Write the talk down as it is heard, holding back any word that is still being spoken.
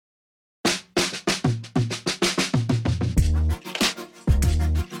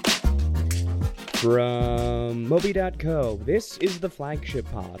From Moby.co, this is the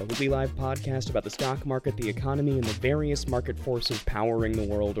Flagship Pod, a weekly live podcast about the stock market, the economy, and the various market forces powering the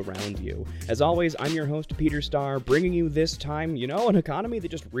world around you. As always, I'm your host, Peter Starr, bringing you this time, an economy that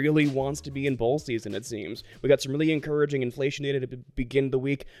just really wants to be in bull season, it seems. We got some really encouraging inflation data to begin the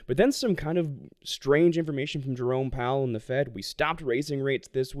week, but then some kind of strange information from Jerome Powell and the Fed. We stopped raising rates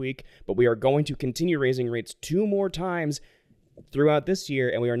this week, but we are going to continue raising rates 2 more times throughout this year,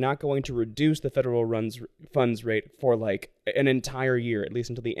 and we are not going to reduce the federal funds rate for an entire year, at least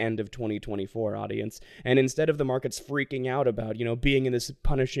until the end of 2024, audience. And instead of the markets freaking out about, being in this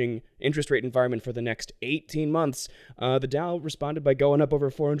punishing interest rate environment for the next 18 months, the Dow responded by going up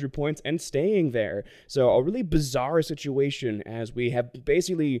over 400 points and staying there. So a really bizarre situation, as we have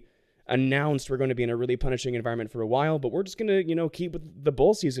basically announced we're going to be in a really punishing environment for a while, but we're just going to, keep the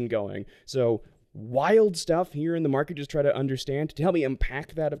bull season going. So wild stuff here in the market, just try to understand. To help me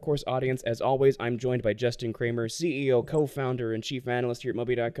unpack that, of course, audience, as always, I'm joined by Justin Kramer, CEO, co-founder, and chief analyst here at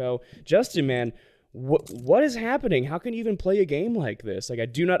Moby.co. Justin, man, what is happening? How can you even play a game like this? I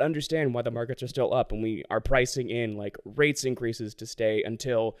do not understand why the markets are still up and we are pricing in, rates increases to stay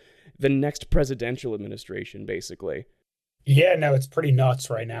until the next presidential administration, basically. Yeah, no, it's pretty nuts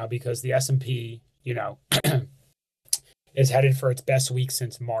right now because the S&P, is headed for its best week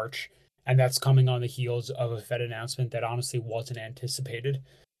since March. And that's coming on the heels of a Fed announcement that honestly wasn't anticipated.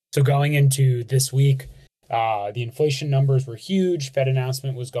 So going into this week, the inflation numbers were huge. Fed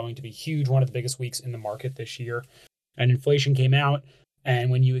announcement was going to be huge, one of the biggest weeks in the market this year. And inflation came out. And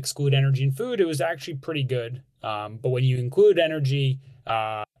when you exclude energy and food, it was actually pretty good. But when you include energy,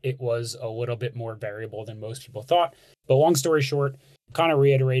 it was a little bit more variable than most people thought. But long story short, kind of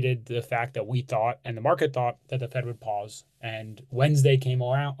reiterated the fact that we thought and the market thought that the Fed would pause. And Wednesday came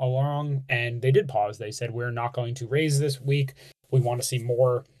along and they did pause. They said, we're not going to raise this week. We want to see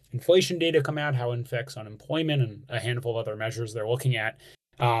more inflation data come out, how it affects unemployment and a handful of other measures they're looking at.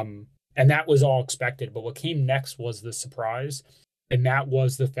 And that was all expected. But what came next was the surprise. And that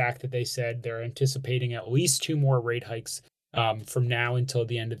was the fact that they said they're anticipating at least 2 more rate hikes from now until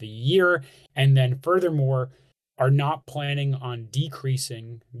the end of the year. And then furthermore, are not planning on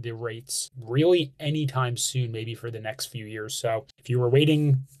decreasing the rates really anytime soon, maybe for the next few years. So if you were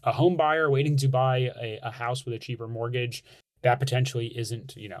a home buyer waiting to buy a house with a cheaper mortgage, that potentially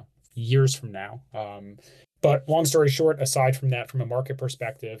isn't, years from now. But long story short, aside from that, from a market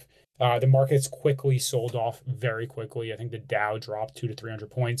perspective, the markets quickly sold off very quickly. I think the Dow dropped 200 to 300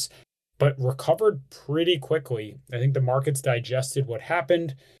 points, but recovered pretty quickly. I think the markets digested what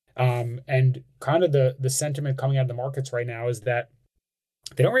happened. And kind of the sentiment coming out of the markets right now is that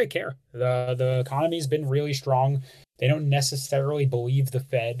they don't really care. The economy's been really strong. They don't necessarily believe the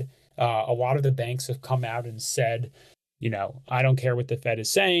Fed. A lot of the banks have come out and said, I don't care what the Fed is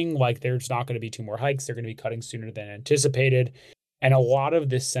saying. There's not going to be 2 more hikes. They're going to be cutting sooner than anticipated. And a lot of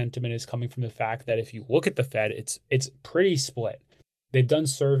this sentiment is coming from the fact that if you look at the Fed, it's pretty split. They've done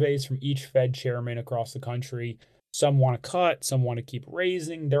surveys from each Fed chairman across the country. Some want to cut, some want to keep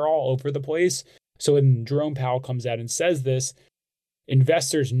raising. They're all over the place. So when Jerome Powell comes out and says this,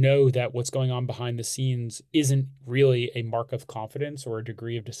 investors know that what's going on behind the scenes isn't really a mark of confidence or a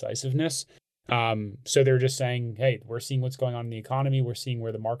degree of decisiveness. So they're just saying, hey, we're seeing what's going on in the economy. We're seeing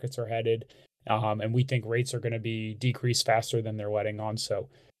where the markets are headed. And we think rates are going to be decreased faster than they're letting on. So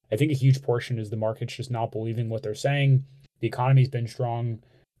I think a huge portion is the market's just not believing what they're saying. The economy's been strong.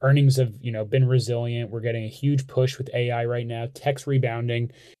 Earnings have, been resilient. We're getting a huge push with AI right now. Tech's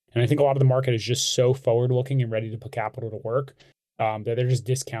rebounding. And I think a lot of the market is just so forward-looking and ready to put capital to work that they're just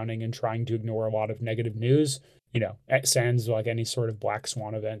discounting and trying to ignore a lot of negative news, sans any sort of black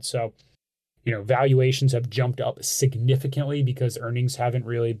swan event. So, valuations have jumped up significantly because earnings haven't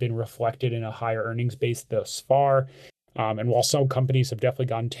really been reflected in a higher earnings base thus far. And while some companies have definitely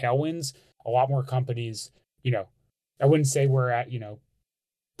gotten tailwinds, a lot more companies, I wouldn't say we're at,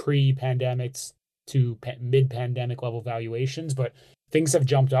 pre-pandemics to mid-pandemic level valuations, but things have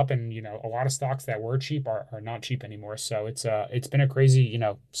jumped up and, a lot of stocks that were cheap are not cheap anymore. So it's been a crazy,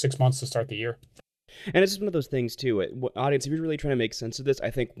 6 months to start the year. And it's just one of those things, too. Audience, if you're really trying to make sense of this,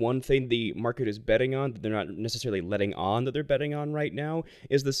 I think one thing the market is betting on, that they're not necessarily letting on that they're betting on right now,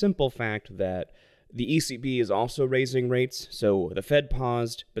 is the simple fact that the ECB is also raising rates. So the Fed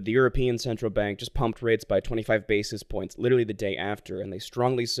paused, but the European Central Bank just pumped rates by 25 basis points literally the day after, and they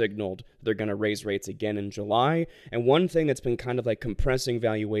strongly signaled they're going to raise rates again in July. And one thing that's been kind of compressing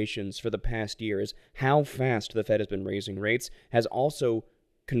valuations for the past year is how fast the Fed has been raising rates has also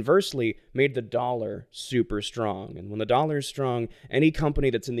conversely made the dollar super strong. And when the dollar is strong, any company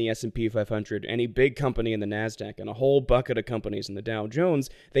that's in the S&P 500, any big company in the Nasdaq, and a whole bucket of companies in the Dow Jones,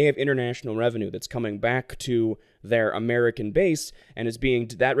 they have international revenue that's coming back to their American base, and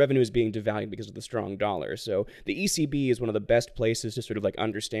that revenue is being devalued because of the strong dollar. So the ECB is one of the best places to sort of like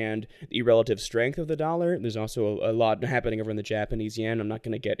understand the relative strength of the dollar. There's also a lot happening over in the Japanese yen. I'm not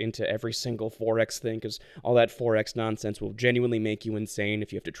going to get into every single Forex thing because all that Forex nonsense will genuinely make you insane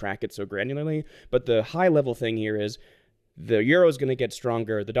if you have to track it so granularly. But the high level thing here is the euro is going to get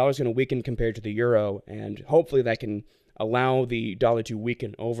stronger, the dollar is going to weaken compared to the euro, and hopefully that can allow the dollar to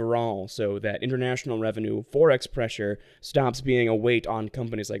weaken overall so that international revenue, Forex pressure, stops being a weight on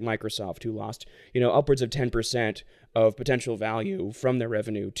companies like Microsoft, who lost, upwards of 10% of potential value from their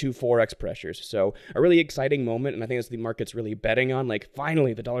revenue to Forex pressures. So a really exciting moment, and I think that's the market's really betting on. Like,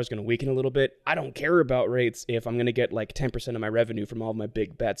 finally, the dollar's going to weaken a little bit. I don't care about rates if I'm going to get like 10% of my revenue from all of my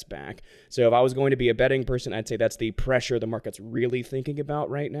big bets back. So if I was going to be a betting person, I'd say that's the pressure the market's really thinking about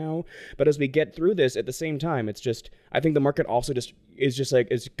right now. But as we get through this, at the same time, I think the market also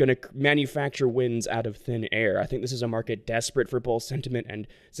is going to manufacture wins out of thin air. I think this is a market desperate for bull sentiment, and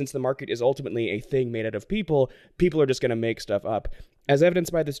since the market is ultimately a thing made out of people are just going to make stuff up. As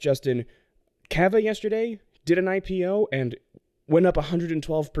evidenced by this, Justin, Cava yesterday did an IPO and went up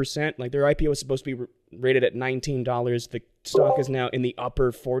 112%. Like, their IPO was supposed to be rated at $19. The stock is now in the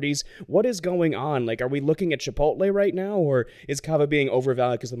upper 40s. What is going on? Like, are we looking at Chipotle right now, or is Cava being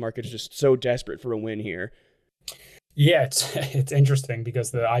overvalued because the market is just so desperate for a win here? Yeah, it's interesting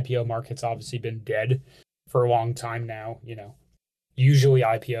because the IPO market's obviously been dead for a long time now. Usually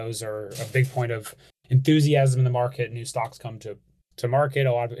IPOs are a big point of enthusiasm in the market. New stocks come to market.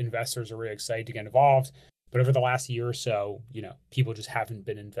 A lot of investors are really excited to get involved. But over the last year or so, people just haven't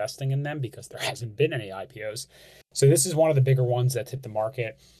been investing in them because there hasn't been any IPOs. So this is one of the bigger ones that's hit the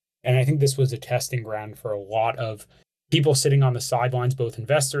market. And I think this was a testing ground for a lot of people sitting on the sidelines, both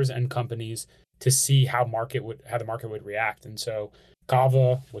investors and companies, to see how the market would react. And so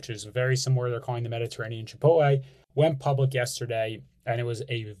Cava, which is very similar, they're calling the Mediterranean Chipotle, went public yesterday, and it was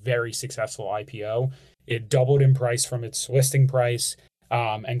a very successful IPO. It doubled in price from its listing price,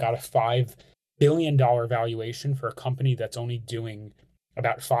 and got a $5 billion valuation for a company that's only doing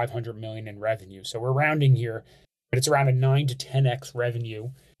about $500 million in revenue. So we're rounding here, but it's around a 9 to 10x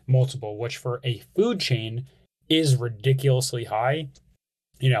revenue multiple, which for a food chain is ridiculously high.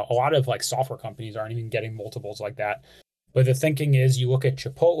 A lot of like software companies aren't even getting multiples like that. But the thinking is, you look at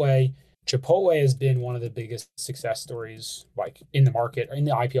Chipotle. Chipotle has been one of the biggest success stories in the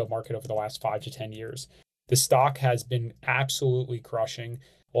IPO market over the last 5 to 10 years. The stock has been absolutely crushing.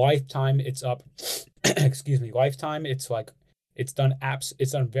 Lifetime, it's up. Lifetime, it's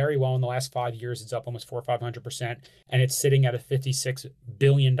done very well in the last 5 years. It's up almost 400-500%, and it's sitting at a $56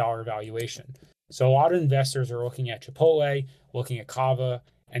 billion valuation. So a lot of investors are looking at Chipotle, looking at Cava,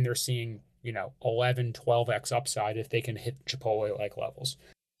 and they're seeing 11, 12x upside if they can hit Chipotle-like levels.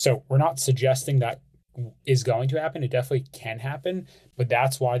 So we're not suggesting that is going to happen. It definitely can happen, but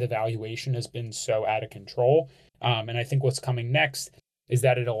that's why the valuation has been so out of control. And I think what's coming next is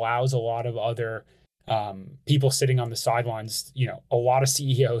that it allows a lot of other people sitting on the sidelines. A lot of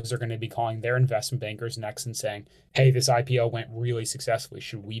CEOs are going to be calling their investment bankers next and saying, hey, this IPO went really successfully.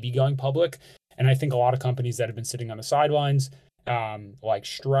 Should we be going public? And I think a lot of companies that have been sitting on the sidelines, like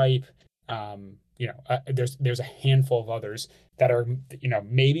Stripe, there's a handful of others that are,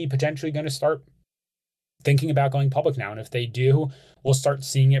 maybe potentially going to start thinking about going public now. And if they do, we'll start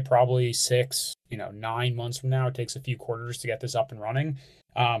seeing it probably 6, 9 months from now. It takes a few quarters to get this up and running.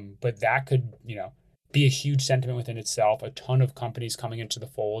 But that could, be a huge sentiment within itself. A ton of companies coming into the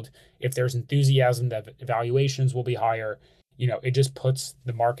fold. If there's enthusiasm that valuations will be higher, it just puts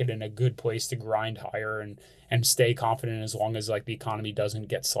the market in a good place to grind higher and stay confident as long as the economy doesn't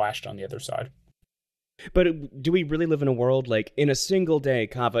get slashed on the other side. But do we really live in a world like in a single day,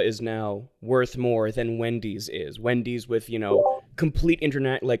 Cava is now worth more than Wendy's is? Wendy's with, complete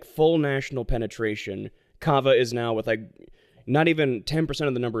internet, full national penetration. Cava is now with not even 10%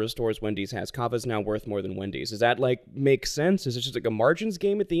 of the number of stores Wendy's has. Cava is now worth more than Wendy's. Does that make sense? Is it just a margins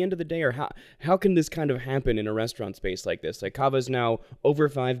game at the end of the day? Or how can this kind of happen in a restaurant space like this? Cava is now over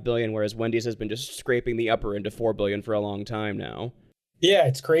 $5 billion, whereas Wendy's has been just scraping the upper end of $4 billion for a long time now. Yeah,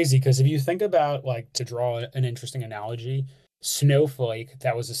 it's crazy because if you think about, to draw an interesting analogy, Snowflake,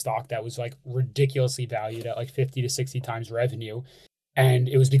 that was a stock that was ridiculously valued at 50 to 60 times revenue. And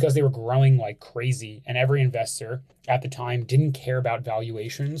it was because they were growing like crazy. And every investor at the time didn't care about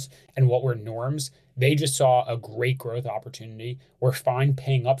valuations and what were norms. They just saw a great growth opportunity, were fine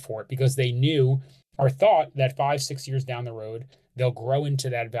paying up for it because they knew are thought that 5, 6 years down the road, they'll grow into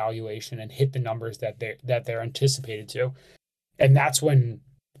that valuation and hit the numbers that they're anticipated to. And that's when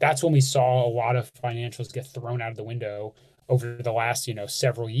we saw a lot of financials get thrown out of the window over the last,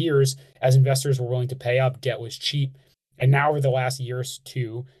 several years as investors were willing to pay up, debt was cheap. And now over the last year or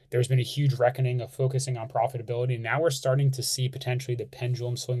two, there's been a huge reckoning of focusing on profitability. And now we're starting to see potentially the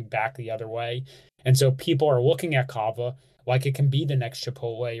pendulum swing back the other way. And so people are looking at Kava like it can be the next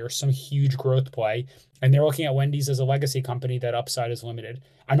Chipotle or some huge growth play. And they're looking at Wendy's as a legacy company that upside is limited.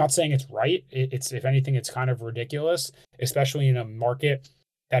 I'm not saying it's right. It's, if anything, it's kind of ridiculous, especially in a market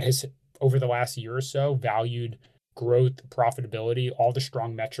that has, over the last year or so, valued growth, profitability, all the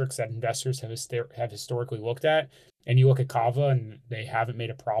strong metrics that investors have historically looked at. And you look at Kava and they haven't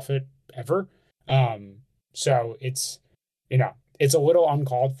made a profit ever. So it's a little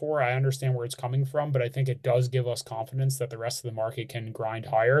uncalled for. I understand where it's coming from, but I think it does give us confidence that the rest of the market can grind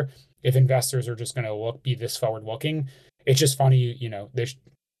higher if investors are just going to be this forward looking. It's just funny, there's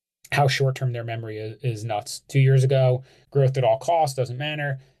how short term their memory is nuts. 2 years ago, growth at all costs doesn't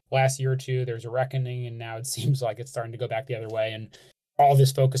matter. Last year or two, there's a reckoning, and now it seems like it's starting to go back the other way. And all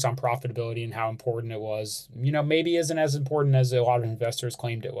this focus on profitability and how important it was, maybe isn't as important as a lot of investors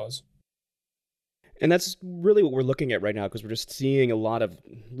claimed it was. And that's really what we're looking at right now, because we're just seeing a lot of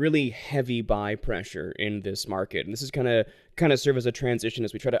really heavy buy pressure in this market. And this is kind of serve as a transition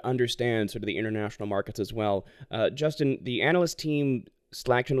as we try to understand sort of the international markets as well. Justin, the analyst team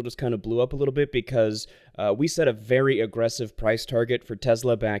Slack channel just kind of blew up a little bit because we set a very aggressive price target for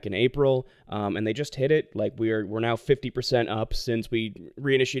Tesla back in April, and they just hit it. Like we're now 50% up since we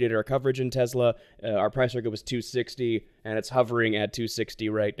reinitiated our coverage in Tesla. Our price target was 260, and it's hovering at 260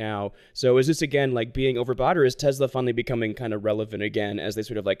 right now. So is this again like being overbought, or is Tesla finally becoming kind of relevant again as they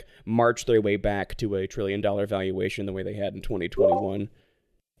sort of like march their way back to $1 trillion valuation the way they had in 2021?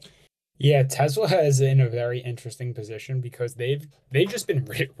 Yeah, Tesla is in a very interesting position because they've just been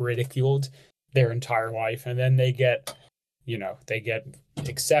ridiculed their entire life, and then they get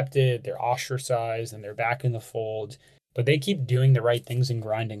accepted, they're ostracized, and they're back in the fold. But they keep doing the right things and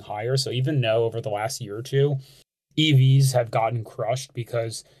grinding higher. So even though over the last year or two, EVs have gotten crushed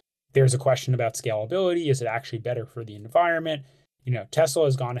because there's a question about scalability. Is it actually better for the environment? Tesla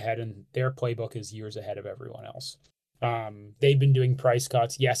has gone ahead and their playbook is years ahead of everyone else. They've been doing price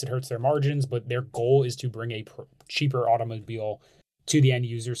cuts. Yes, it hurts their margins, but their goal is to bring a cheaper automobile to the end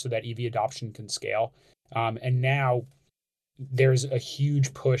user so that EV adoption can scale. And now there's a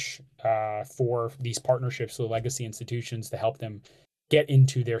huge push for these partnerships with legacy institutions to help them get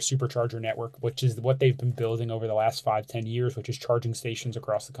into their supercharger network, which is what they've been building over the last 5-10 years, which is charging stations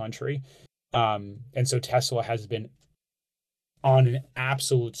across the country. And so Tesla has been on an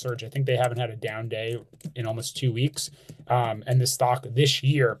absolute surge. I think they haven't had a down day in almost 2 weeks. And the stock this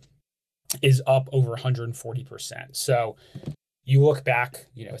year is up over 140%. So you look back,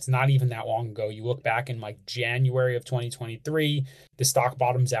 it's not even that long ago. You look back in like January of 2023, the stock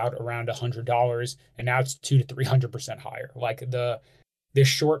bottoms out around $100, and now it's 200 to 300% higher. Like the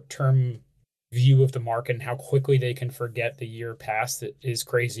short-term view of the market and how quickly they can forget the year past is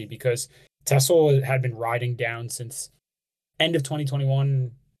crazy, because Tesla had been riding down since end of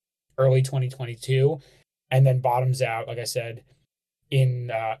 2021, early 2022, and then bottoms out, like I said,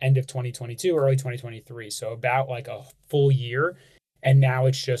 in end of 2022, early 2023. So about like a full year. And now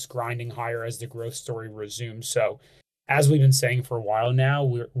it's just grinding higher as the growth story resumes. So as we've been saying for a while now,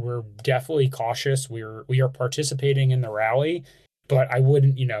 we're definitely cautious. We are participating in the rally, but I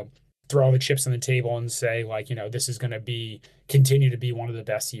wouldn't, throw all the chips on the table and say like, this is going to continue to be one of the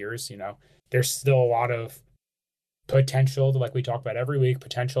best years. There's still a lot of potential, like we talk about every week,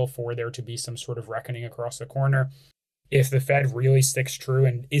 potential for there to be some sort of reckoning across the corner. If the Fed really sticks true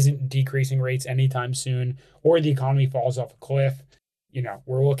and isn't decreasing rates anytime soon, or the economy falls off a cliff,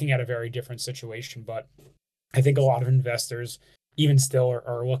 we're looking at a very different situation. But I think a lot of investors even still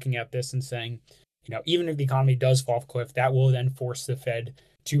are looking at this and saying, even if the economy does fall off a cliff, that will then force the Fed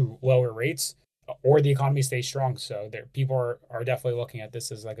to lower rates, or the economy stays strong. So people are definitely looking at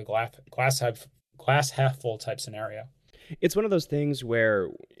this as like a glass half full type scenario. It's one of those things where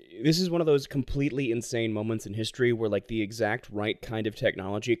this is one of those completely insane moments in history where like the exact right kind of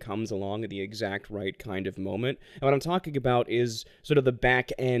technology comes along at the exact right kind of moment. And what I'm talking about is sort of the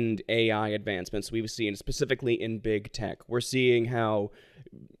back end AI advancements we've seen specifically in big tech. We're seeing how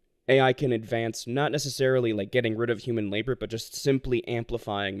AI can advance, not necessarily like getting rid of human labor, but just simply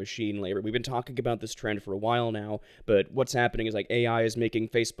amplifying machine labor. We've been talking about this trend for a while now, but what's happening is like AI is making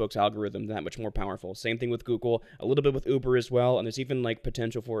Facebook's algorithm that much more powerful. Same thing with Google, a little bit with Uber as well, and there's even like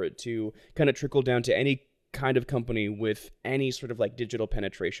potential for it to kind of trickle down to any kind of company with any sort of like digital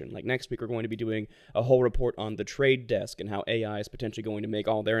penetration. Like next week, we're going to be doing a whole report on the trade desk and how AI is potentially going to make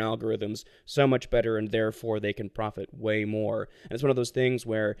all their algorithms so much better, and therefore they can profit way more. And it's one of those things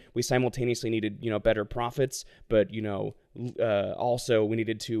where we simultaneously needed, better profits, but, also we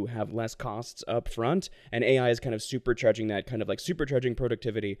needed to have less costs up front, and AI is kind of supercharging that, kind of like supercharging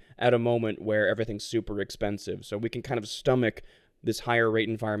productivity at a moment where everything's super expensive. So we can kind of stomach this higher rate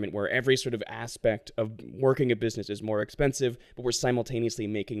environment where every sort of aspect of working a business is more expensive, but we're simultaneously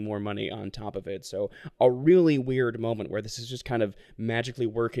making more money on top of it. So a really weird moment where this is just kind of magically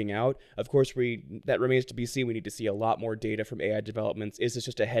working out. Of course, that remains to be seen. We need to see a lot more data from AI developments. Is this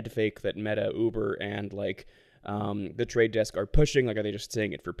just a head fake that Meta, Uber, and the trade desk are pushing? Like, are they just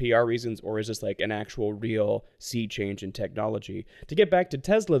saying it for PR reasons, or is this like an actual real sea change in technology? To get back to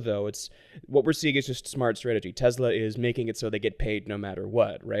Tesla, though, it's what we're seeing is just smart strategy. Tesla is making it so they get paid no matter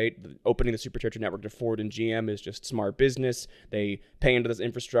what, right? Opening the supercharger network to Ford and GM is just smart business. They pay into this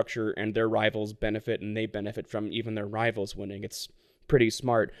infrastructure, and their rivals benefit, and they benefit from even their rivals winning. It's pretty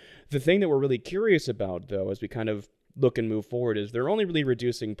smart. The thing that we're really curious about, though, as we kind of look and move forward, is they're only really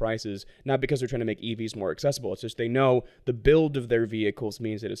reducing prices not because they're trying to make EVs more accessible. It's just they know the build of their vehicles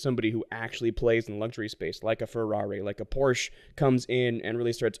means that if somebody who actually plays in the luxury space, like a Ferrari, like a Porsche, comes in and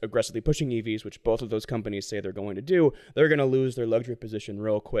really starts aggressively pushing EVs, which both of those companies say they're going to do, they're going to lose their luxury position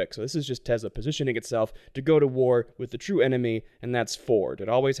real quick. So this is just Tesla positioning itself to go to war with the true enemy, and that's Ford. It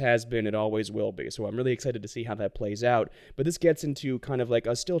always has been, it always will be. So I'm really excited to see how that plays out. But this gets into kind of like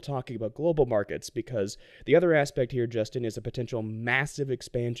us still talking about global markets, because the other aspect here, Justin, is a potential massive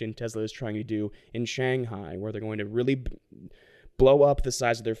expansion Tesla is trying to do in Shanghai, where they're going to really blow up the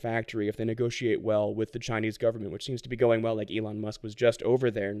size of their factory if they negotiate well with the Chinese government, which seems to be going well. Like Elon Musk was just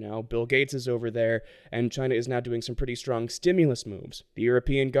over there now, Bill Gates is over there, and China is now doing some pretty strong stimulus moves. The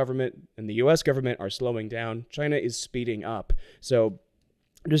European government and the US government are slowing down. China is speeding up. So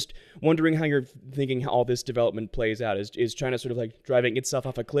just wondering how you're thinking how all this development plays out. Is China sort of like driving itself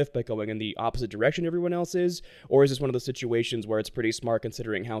off a cliff by going in the opposite direction everyone else is? Or is this one of those situations where it's pretty smart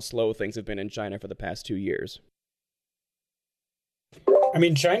considering how slow things have been in China for the past 2 years? I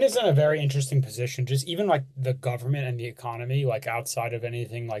mean, China's in a very interesting position. Just even like the government and the economy, like outside of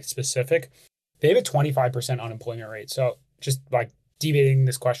anything like specific, they have a 25% unemployment rate. So just like debating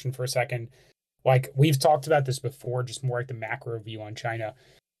this question for a second, like we've talked about this before, just more like the macro view on China.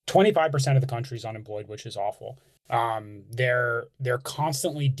 25% of the country is unemployed, which is awful. They're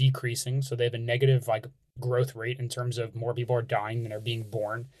constantly decreasing, so they have a negative like growth rate in terms of more people are dying than are being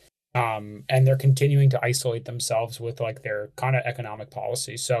born. And they're continuing to isolate themselves with like their kind of economic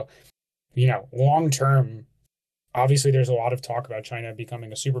policy. So, long term, obviously there's a lot of talk about China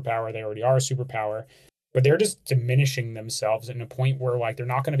becoming a superpower. They already are a superpower, but they're just diminishing themselves in a point where like they're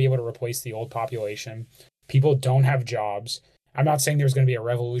not going to be able to replace the old population. People don't have jobs. I'm not saying there's going to be a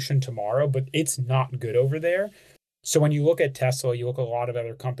revolution tomorrow, but it's not good over there. So when you look at Tesla, you look at a lot of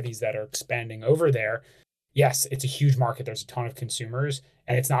other companies that are expanding over there. Yes, it's a huge market. There's a ton of consumers,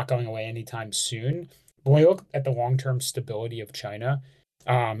 and it's not going away anytime soon. But when you look at the long-term stability of China,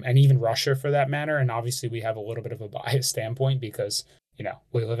 and even Russia for that matter, and obviously we have a little bit of a biased standpoint because,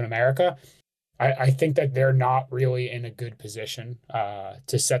 we live in America. I think that they're not really in a good position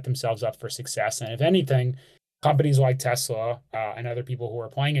to set themselves up for success. And if anything, companies like Tesla and other people who are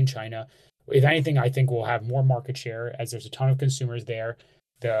playing in China, if anything, I think will have more market share as there's a ton of consumers there.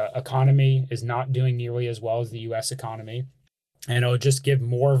 The economy is not doing nearly as well as the U.S. economy, and it'll just give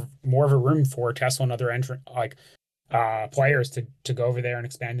more of a room for Tesla and other players to go over there and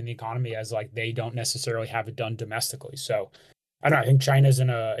expand in the economy as like they don't necessarily have it done domestically. So I don't know. I think China's in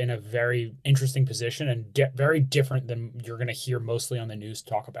a very interesting position and very different than you're going to hear mostly on the news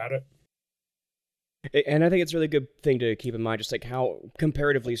talk about it. And I think it's a really good thing to keep in mind, just like how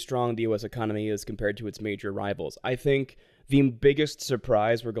comparatively strong the U.S. economy is compared to its major rivals. I think the biggest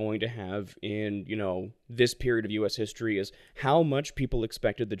surprise we're going to have in, this period of U.S. history is how much people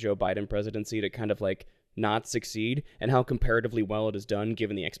expected the Joe Biden presidency to kind of like not succeed, and how comparatively well it has done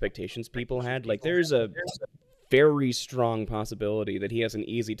given the expectations people had. Like there's a very strong possibility that he has an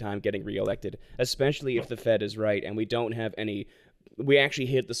easy time getting reelected, especially if the Fed is right and we actually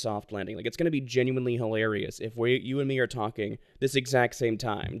hit the soft landing. Like, it's going to be genuinely hilarious if you and me are talking this exact same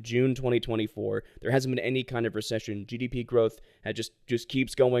time, June 2024. There hasn't been any kind of recession. GDP growth just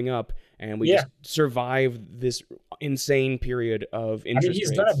keeps going up, and we just survive this insane period of interest rates.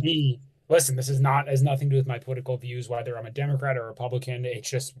 He's going to be. Listen, this has nothing to do with my political views, whether I'm a Democrat or a Republican. It's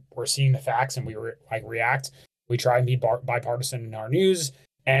just we're seeing the facts and we react. We try and be bipartisan in our news,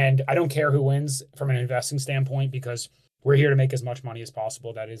 and I don't care who wins from an investing standpoint because we're here to make as much money as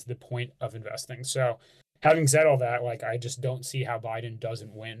possible. That is the point of investing. So having said all that, like, I just don't see how Biden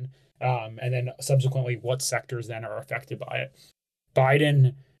doesn't win. And then subsequently, what sectors then are affected by it.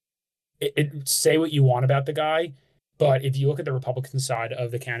 Biden, say what you want about the guy, but if you look at the Republican side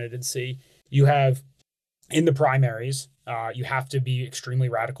of the candidacy, you have in the primaries, you have to be extremely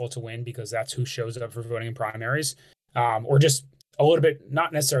radical to win because that's who shows up for voting in primaries, or just a little bit,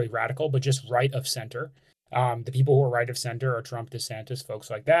 not necessarily radical, but just right of center. The people who are right of center are Trump, DeSantis, folks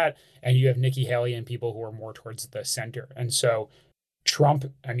like that. And you have Nikki Haley and people who are more towards the center. And so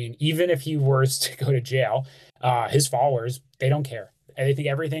Trump, I mean, even if he was to go to jail, his followers, they don't care. And they think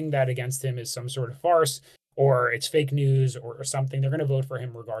everything that against him is some sort of farce or it's fake news or something. They're going to vote for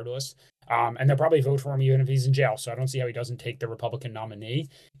him regardless. And they'll probably vote for him even if he's in jail. So I don't see how he doesn't take the Republican nominee,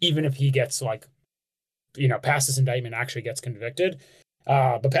 even if he gets like, past this indictment, actually gets convicted.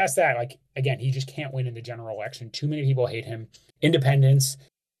 But past that, like, again, he just can't win in the general election. Too many people hate him. Independents,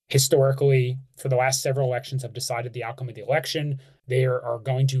 historically, for the last several elections, have decided the outcome of the election. They are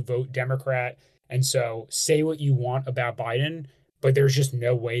going to vote Democrat. And so say what you want about Biden, but there's just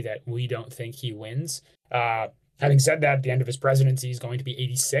no way that we don't think he wins. Having said that, at the end of his presidency, he's going to be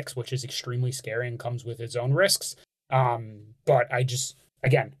 86, which is extremely scary and comes with its own risks. But I just,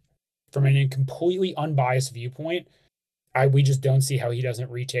 again, from a completely unbiased viewpoint, we just don't see how he doesn't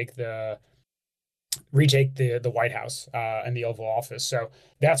retake the White House and the Oval Office. So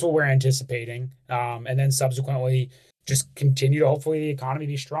that's what we're anticipating. And then subsequently, just continue to hopefully the economy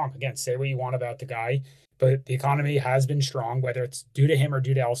be strong. Again, say what you want about the guy, but the economy has been strong, whether it's due to him or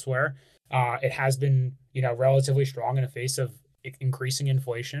due to elsewhere. It has been, relatively strong in the face of increasing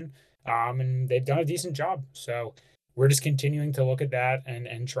inflation. And they've done a decent job. So we're just continuing to look at that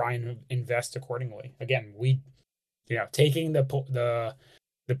and try and invest accordingly. Again, taking the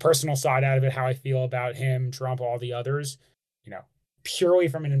personal side out of it, how I feel about him, Trump, all the others, purely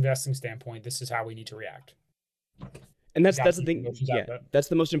from an investing standpoint, this is how we need to react. And that's the thing. Yeah, that's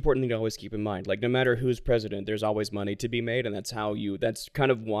the most important thing to always keep in mind. Like, no matter who's president, there's always money to be made, and that's kind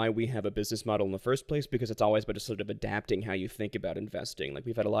of why we have a business model in the first place, because it's always about just sort of adapting how you think about investing. Like,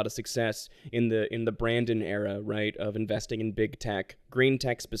 we've had a lot of success in the Brandon era, right, of investing in big tech, green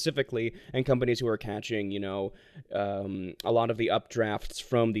tech specifically, and companies who are catching, a lot of the updrafts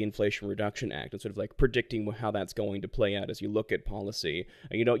from the Inflation Reduction Act, and sort of like predicting how that's going to play out as you look at policy.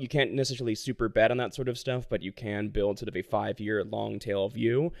 You can't necessarily super bet on that sort of stuff, but you can build sort of a 5-year long tail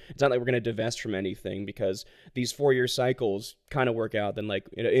view. It's not like we're going to divest from anything, because these 4-year cycles kind of work out. Then, like,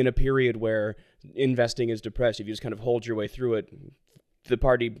 in a period where investing is depressed, if you just kind of hold your way through it, the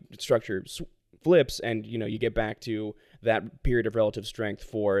party structure flips, and you get back to that period of relative strength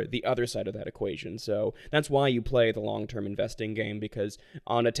for the other side of that equation. So that's why you play the long-term investing game, because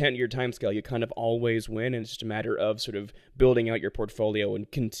on a 10-year timescale, you kind of always win, and it's just a matter of sort of building out your portfolio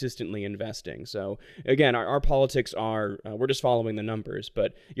and consistently investing. So again, our politics are, we're just following the numbers,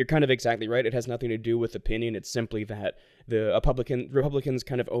 but you're kind of exactly right. It has nothing to do with opinion. It's simply that the Republicans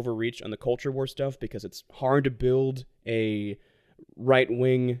kind of overreach on the culture war stuff, because it's hard to build a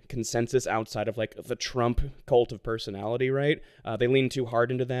right-wing consensus outside of like the Trump cult of personality, right? They lean too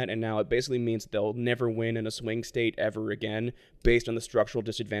hard into that, and now it basically means they'll never win in a swing state ever again, based on the structural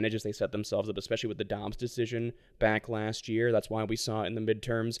disadvantages they set themselves up, especially with the Dobbs decision back last year. That's why we saw in the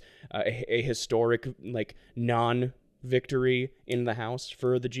midterms a historic, like, non-victory in the House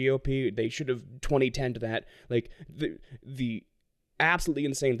for the GOP. They should have 2010 to that. Like, the absolutely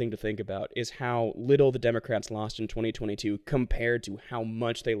insane thing to think about is how little the Democrats lost in 2022 compared to how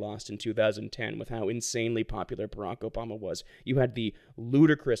much they lost in 2010, with how insanely popular Barack Obama was. You had the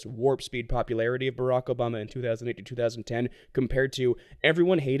ludicrous warp speed popularity of Barack Obama in 2008 to 2010 compared to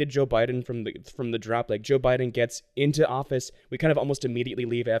everyone hated Joe Biden from the drop. Like, Joe Biden gets into office, we kind of almost immediately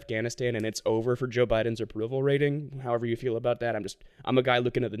leave Afghanistan, and it's over for Joe Biden's approval rating. However you feel about that, I'm a guy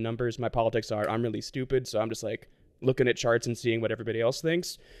looking at the numbers. My politics are, I'm really stupid, so I'm just like looking at charts and seeing what everybody else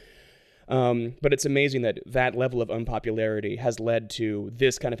thinks. But it's amazing that level of unpopularity has led to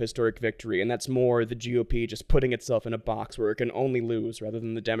this kind of historic victory, and that's more the GOP just putting itself in a box where it can only lose, rather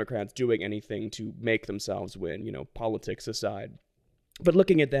than the Democrats doing anything to make themselves win, politics aside. But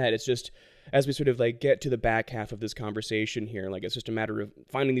looking at that, it's just, as we sort of like get to the back half of this conversation here, like, it's just a matter of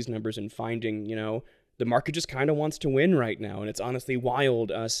finding these numbers and finding, the market just kind of wants to win right now. And it's honestly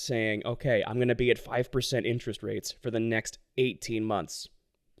wild us saying, okay, I'm going to be at 5% interest rates for the next 18 months.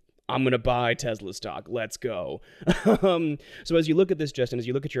 I'm going to buy Tesla stock. Let's go. So as you look at this, Justin, as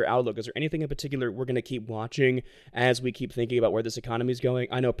you look at your outlook, is there anything in particular we're going to keep watching as we keep thinking about where this economy is going?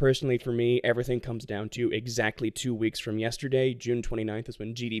 I know personally for me, everything comes down to exactly 2 weeks from yesterday. June 29th is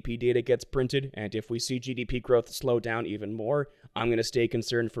when GDP data gets printed. And if we see GDP growth slow down even more, I'm going to stay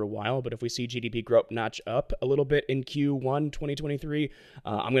concerned for a while. But if we see GDP grow up, notch up a little bit in Q1 2023,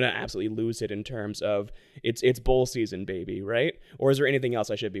 I'm going to absolutely lose it in terms of it's bull season, baby, right? Or is there anything else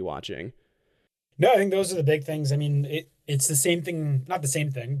I should be watching? No, I think those are the big things. I mean, it's the same thing, not the same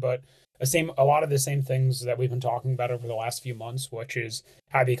thing, but a lot of the same things that we've been talking about over the last few months, which is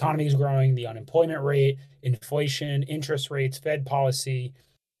how the economy is growing, the unemployment rate, inflation, interest rates, Fed policy.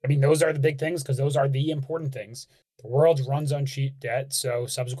 I mean, those are the big things because those are the important things. The world runs on cheap debt, so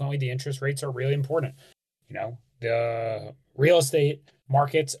subsequently the interest rates are really important. The real estate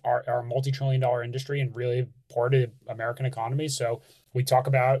markets are a multi-trillion dollar industry and really part of the American economy. So we talk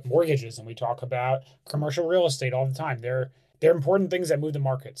about mortgages and we talk about commercial real estate all the time. They're important things that move the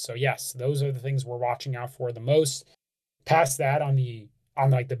market. So yes, those are the things we're watching out for the most. Past that, on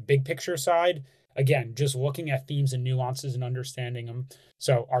like the big picture side, again, just looking at themes and nuances and understanding them.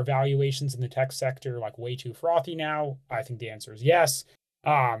 So are valuations in the tech sector like way too frothy now? I think the answer is yes.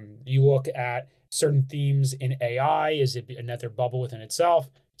 You look at certain themes in AI, is it another bubble within itself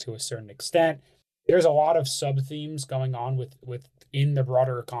to a certain extent? There's a lot of sub themes going on within the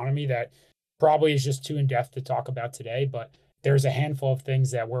broader economy that probably is just too in depth to talk about today, but there's a handful of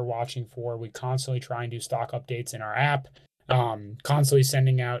things that we're watching for. We constantly try and do stock updates in our app, constantly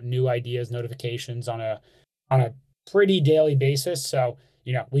sending out new ideas, notifications on a pretty daily basis. So,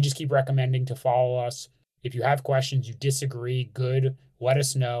 we just keep recommending to follow us. If you have questions, you disagree, good, let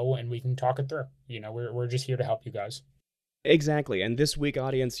us know and we can talk it through. We're just here to help you guys. Exactly. And this week,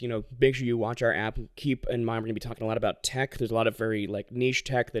 audience, make sure you watch our app. Keep in mind, we're going to be talking a lot about tech. There's a lot of very niche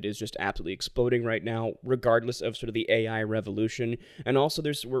tech that is just absolutely exploding right now, regardless of sort of the AI revolution. And also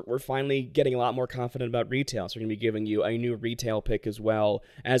we're finally getting a lot more confident about retail. So we're going to be giving you a new retail pick as well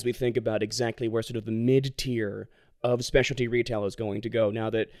as we think about exactly where sort of the mid-tier of specialty retail is going to go now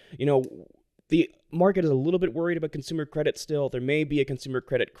that, the market is a little bit worried about consumer credit still. There may be a consumer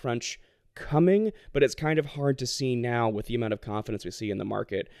credit crunch coming, but it's kind of hard to see now with the amount of confidence we see in the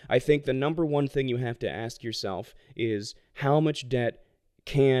market. I think the number one thing you have to ask yourself is how much debt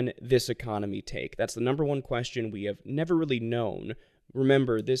can this economy take? That's the number one question we have never really known.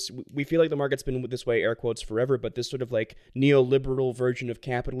 Remember, we feel like the market's been this way, air quotes, forever, but this sort of neoliberal version of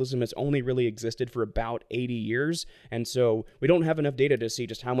capitalism has only really existed for about 80 years, and so we don't have enough data to see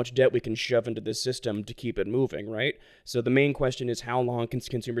just how much debt we can shove into this system to keep it moving, right? So the main question is how long can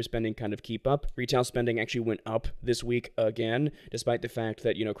consumer spending kind of keep up? Retail spending actually went up this week again, despite the fact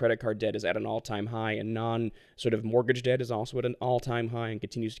that, credit card debt is at an all-time high and sort of mortgage debt is also at an all-time high and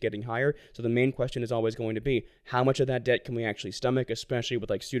continues getting higher. So the main question is always going to be, how much of that debt can we actually stomach, especially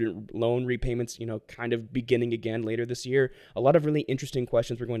with student loan repayments, kind of beginning again later this year. A lot of really interesting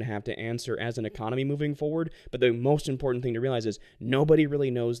questions we're going to have to answer as an economy moving forward. But the most important thing to realize is nobody really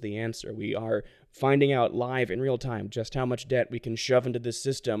knows the answer. We are finding out live in real time just how much debt we can shove into this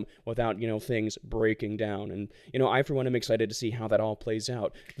system without, things breaking down. And, I, for one, am excited to see how that all plays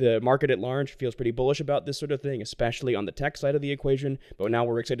out. The market at large feels pretty bullish about this sort of thing, especially on the tech side of the equation. But now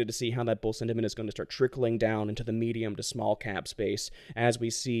we're excited to see how that bull sentiment is going to start trickling down into the medium to small cap space as we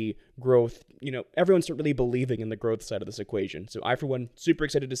see growth, everyone start really believing in the growth side of this equation. So I, for one, super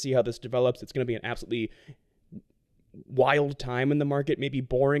excited to see how this develops. It's going to be an absolutely wild time in the market, maybe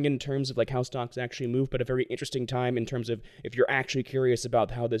boring in terms of how stocks actually move, but a very interesting time in terms of if you're actually curious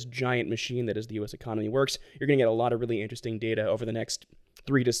about how this giant machine that is the U.S. economy works, you're going to get a lot of really interesting data over the next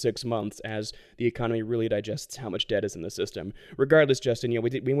 3 to 6 months as the economy really digests how much debt is in the system. Regardless, Justin,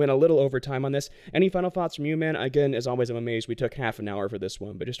 we went a little over time on this. Any final thoughts from you, man? Again, as always, I'm amazed we took half an hour for this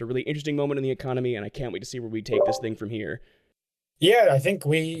one, but just a really interesting moment in the economy, and I can't wait to see where we take this thing from here. Yeah, I think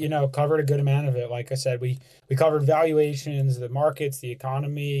we, covered a good amount of it. Like I said, we covered valuations, the markets, the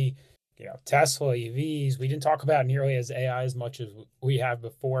economy, Tesla, EVs. We didn't talk about nearly as AI as much as we have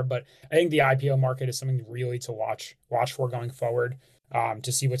before, but I think the IPO market is something really to watch for going forward,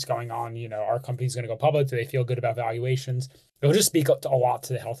 to see what's going on. Our company's going to go public. Do they feel good about valuations? It'll just speak a lot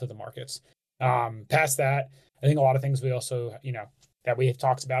to the health of the markets. Past that, I think a lot of things we also, that we have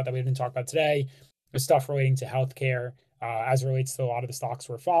talked about that we didn't talk about today, the stuff relating to healthcare, as it relates to a lot of the stocks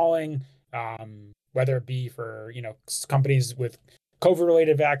we're following, whether it be for, companies with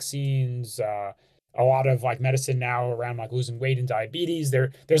COVID-related vaccines, a lot of medicine now around losing weight and diabetes.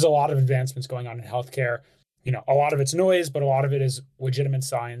 There's a lot of advancements going on in healthcare. A lot of it's noise, but a lot of it is legitimate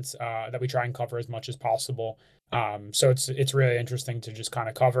science that we try and cover as much as possible. So it's really interesting to just kind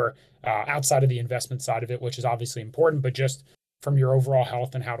of cover outside of the investment side of it, which is obviously important, but just from your overall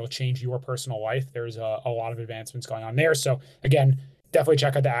health and how it'll change your personal life. There's a lot of advancements going on there. So again, definitely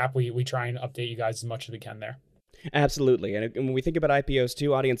check out the app. We try and update you guys as much as we can there. Absolutely. And when we think about IPOs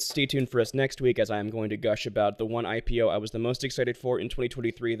too, audience, stay tuned for us next week as I am going to gush about the one IPO I was the most excited for in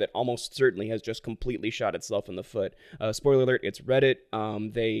 2023 that almost certainly has just completely shot itself in the foot. Spoiler alert, it's Reddit.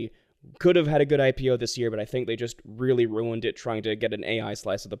 They could have had a good IPO this year, but I think they just really ruined it trying to get an AI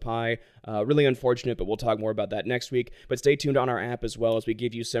slice of the pie. Really unfortunate, but we'll talk more about that next week. But stay tuned on our app as well as we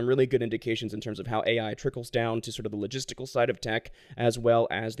give you some really good indications in terms of how AI trickles down to sort of the logistical side of tech, as well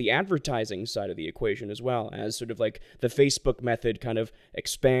as the advertising side of the equation, as well as sort of like the Facebook method kind of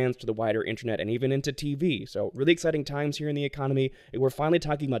expands to the wider internet and even into TV. So really exciting times here in the economy. We're finally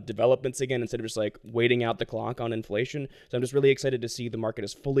talking about developments again instead of just like waiting out the clock on inflation. So I'm just really excited to see the market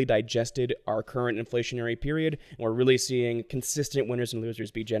is fully digested our current inflationary period, and we're really seeing consistent winners and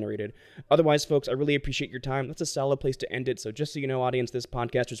losers be generated. Otherwise, folks, I really appreciate your time. That's a solid place to end it. So just so you know, audience, this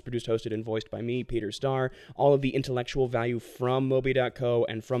podcast was produced, hosted, and voiced by me, Peter Starr. All of the intellectual value from Moby.co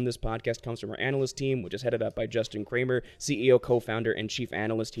and from this podcast comes from our analyst team, which is headed up by Justin Kramer, CEO, co-founder, and chief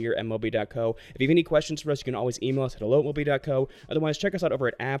analyst here at Moby.co. If you have any questions for us, you can always email us at hello@moby.co. Otherwise, check us out over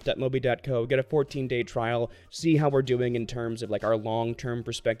at app.moby.co. Get a 14-day trial, see how we're doing in terms of like our long-term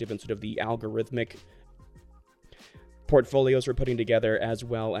perspective and sort of the algorithmic portfolios we're putting together, as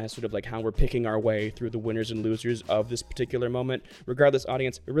well as sort of like how we're picking our way through the winners and losers of this particular moment. Regardless,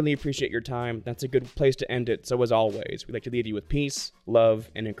 audience, I really appreciate your time. That's a good place to end it. So as always, we'd like to leave you with peace, love,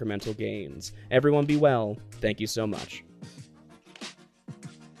 and incremental gains. Everyone be well. Thank you so much.